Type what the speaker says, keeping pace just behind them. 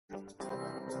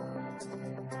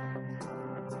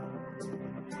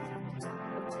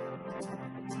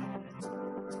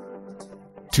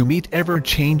To meet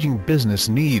ever-changing business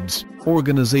needs,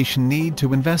 organizations need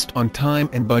to invest on time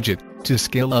and budget to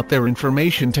scale up their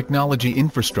information technology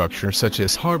infrastructure such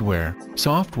as hardware,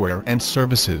 software and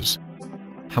services.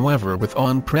 However, with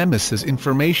on-premises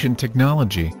information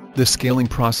technology, the scaling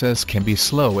process can be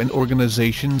slow and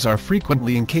organizations are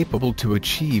frequently incapable to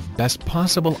achieve best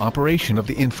possible operation of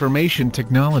the information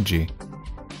technology.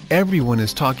 Everyone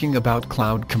is talking about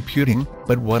cloud computing,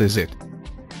 but what is it?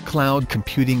 Cloud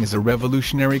computing is a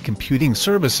revolutionary computing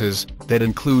services that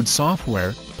includes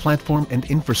software, platform and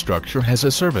infrastructure as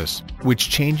a service, which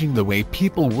changing the way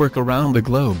people work around the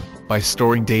globe. By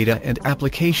storing data and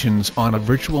applications on a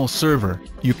virtual server,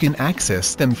 you can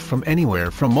access them from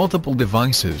anywhere from multiple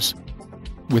devices.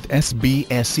 With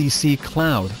SBSCC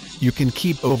Cloud, you can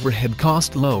keep overhead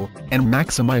cost low and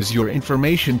maximize your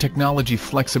information technology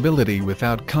flexibility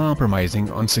without compromising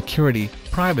on security,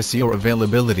 privacy or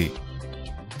availability.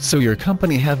 So your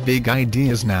company have big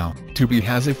ideas now, to be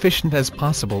as efficient as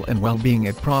possible and while being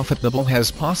as profitable as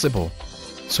possible.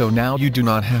 So now you do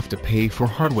not have to pay for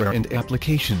hardware and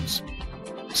applications.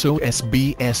 So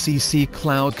SBSCC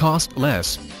Cloud costs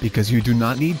less, because you do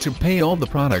not need to pay all the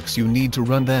products you need to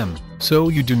run them, so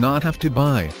you do not have to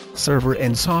buy server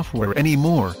and software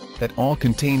anymore, that all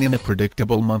contain in a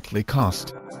predictable monthly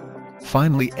cost.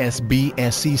 Finally,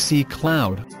 SBSCC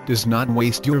Cloud does not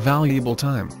waste your valuable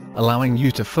time, allowing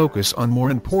you to focus on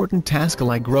more important tasks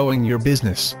like growing your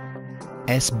business.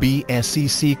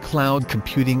 SBSCC Cloud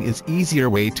Computing is easier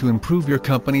way to improve your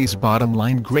company's bottom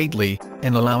line greatly,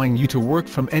 and allowing you to work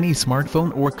from any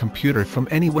smartphone or computer from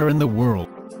anywhere in the world.